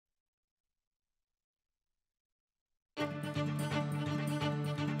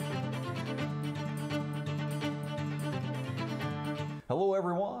Hello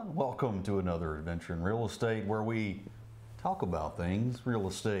everyone, welcome to another adventure in real estate where we talk about things real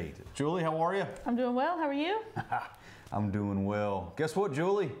estate. Julie, how are you? I'm doing well, how are you? I'm doing well. Guess what,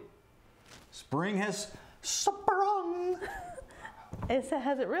 Julie? Spring has sprung.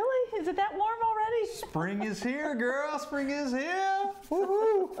 Has it really? Is it that warm already? Spring is here, girl. Spring is here.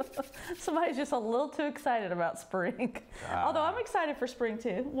 Woohoo! Somebody's just a little too excited about spring. Although I'm excited for spring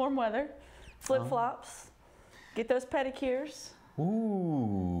too. Warm weather, flip-flops, get those pedicures.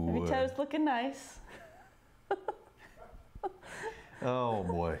 Ooh. Have your toes looking nice. Oh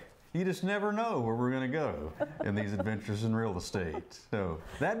boy. You just never know where we're going to go in these adventures in real estate. So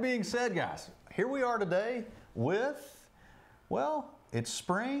that being said, guys, here we are today with, well, it's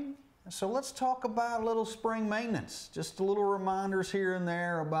spring. So let's talk about a little spring maintenance. Just a little reminders here and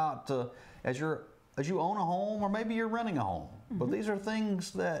there about as you own a home or maybe you're renting a home. But these are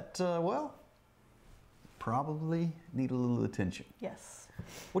things that, well, probably need a little attention. Yes.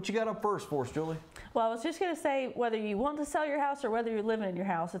 What you got up first for us, Julie? Well, I was just going to say, whether you want to sell your house or whether you're living in your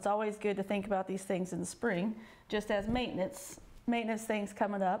house, it's always good to think about these things in the spring, just as maintenance things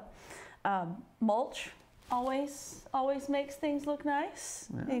coming up. Mulch always makes things look nice.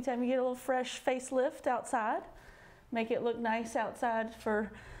 Yeah. Anytime you get a little fresh facelift outside, make it look nice outside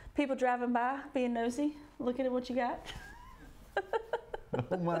for people driving by, being nosy, looking at what you got.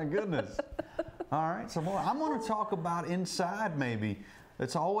 Oh my goodness. All right, so I'm going to talk about inside maybe.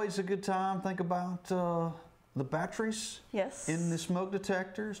 It's always a good time. Think about the batteries in the smoke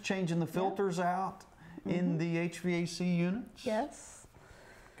detectors, changing the filters out in the HVAC units. Yes.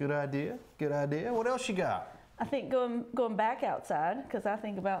 Good idea, good idea. What else you got? I think going back outside, because I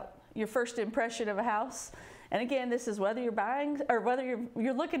think about your first impression of a house. And again, this is whether you're buying or whether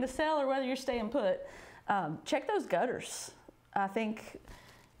you're looking to sell or whether you're staying put. Check those gutters. I think,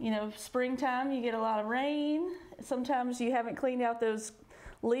 you know, springtime, you get a lot of rain. Sometimes you haven't cleaned out those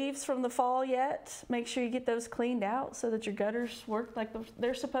leaves from the fall yet. Make sure you get those cleaned out so that your gutters work like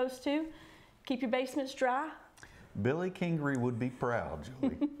they're supposed to. Keep your basements dry. Billy Kingery would be proud,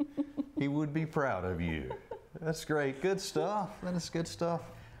 Julie. He would be proud of you. That's great. Good stuff. That is good stuff.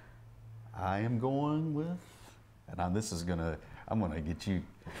 I am going with, and I'm going to get you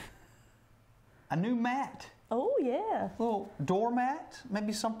a new mat. Oh, yeah. A little doormat,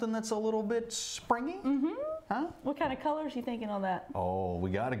 maybe something that's a little bit springy. Huh? What kind of colors are you thinking on that? Oh, we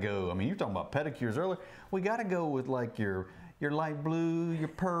got to go. I mean, you're talking about pedicures earlier. We got to go with like your light blue, your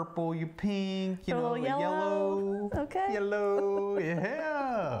purple, your pink, you know, the yellow. Okay. Yellow,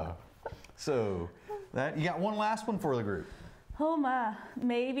 yeah. So, you got one last one for the group. Oh my,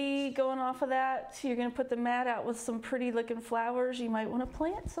 maybe going off of that, you're going to put the mat out with some pretty looking flowers. You might want to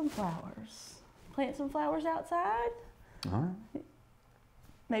plant some flowers. Plant some flowers outside. All right.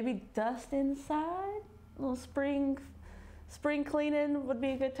 Maybe dust inside. A little spring cleaning would be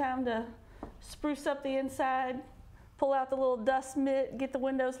a good time to spruce up the inside. Pull out the little dust mitt, get the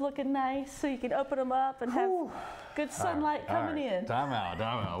windows looking nice so you can open them up and have good sunlight coming in. Time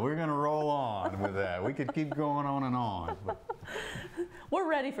out. We're going to roll on with that. We could keep going on and on. But we're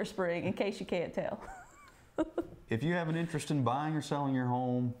ready for spring, in case you can't tell. if you have an interest in buying or selling your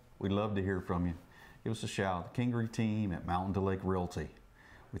home, we'd love to hear from you. Give us a shout. The Kingery team at Mountain to Lake Realty.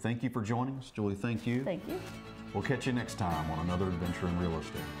 We thank you for joining us. Julie, thank you. Thank you. We'll catch you next time on another adventure in real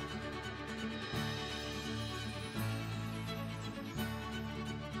estate.